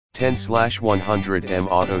10/100M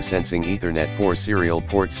Auto Sensing Ethernet 4 serial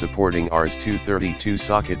ports supporting RS-232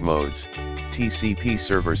 socket modes, TCP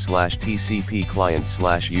server/TCP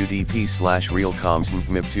client/UDP/realcoms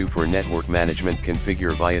MIB2 for network management.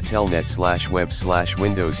 Configure via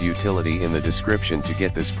telnet/web/Windows utility in the description to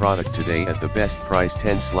get this product today at the best price.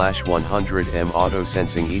 10/100M Auto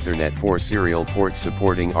Sensing Ethernet 4 serial ports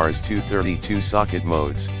supporting RS-232 socket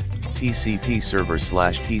modes, TCP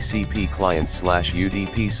server/TCP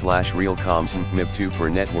client/UDP/realcoms MIB2 for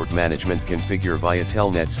network management. Configure via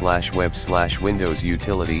telnet/web/Windows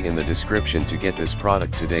utility in the description to get this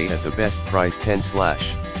product today at the best price.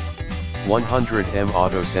 10/100M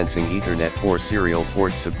Auto Sensing Ethernet 4 serial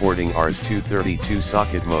ports supporting RS-232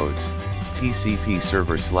 socket modes, TCP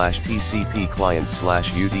server/TCP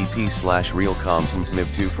client/UDP/realcoms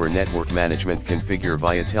MIB2 for network management. Configure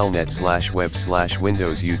via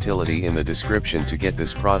telnet/web/Windows utility in the description to get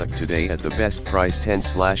this product today at the best price.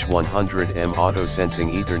 10/100M Auto Sensing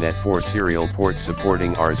Ethernet 4 serial ports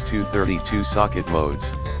supporting RS-232 socket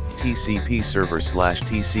modes, TCP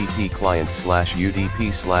server/TCP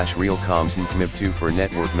client/UDP/realcoms MIB2 for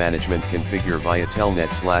network management. Configure via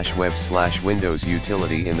telnet/web/Windows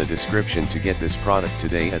utility in the description to get this product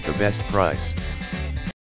today at the best price.